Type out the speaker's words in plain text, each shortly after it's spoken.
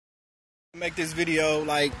Make this video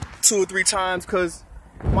like 2 or 3 times because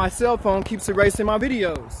my cell phone keeps erasing my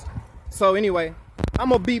videos. So anyway,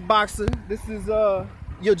 I'm a beatboxer. This is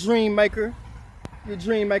your dream maker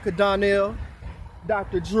Donnell,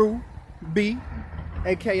 Dr. Drew B,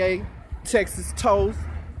 aka Texas Toast,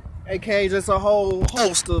 aka just a whole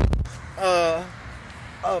host of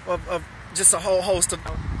just a whole host of.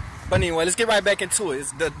 But anyway, let's get right back into it.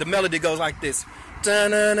 The melody goes like this. Da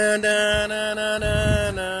na na na na na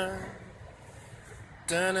na na.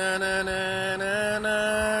 Da na na na na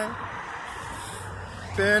na.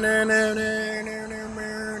 Ba na na na na na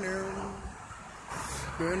na.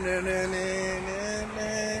 Ba na na na na na.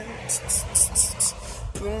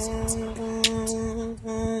 Boom boom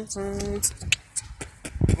boom boom.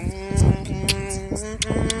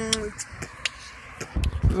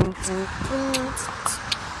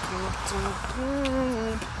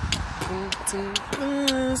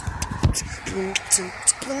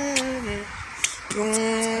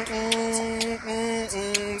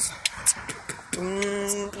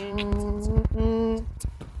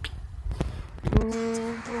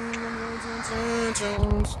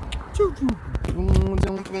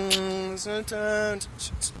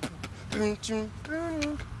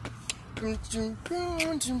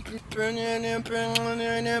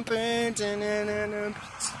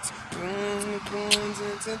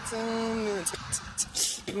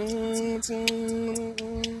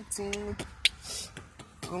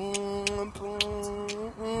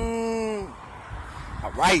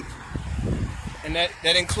 All right, and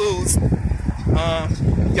that includes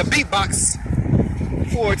your beatbox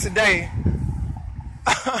for today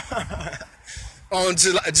on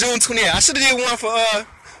June 28th. I should have did one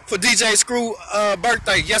for DJ Screw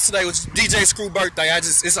birthday. Yesterday was DJ Screw birthday.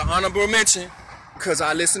 It's an honorable mention because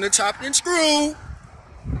I listen to Chopped and Screw.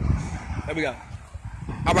 There we go.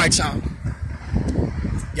 All right, y'all.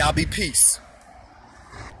 Y'all be peace.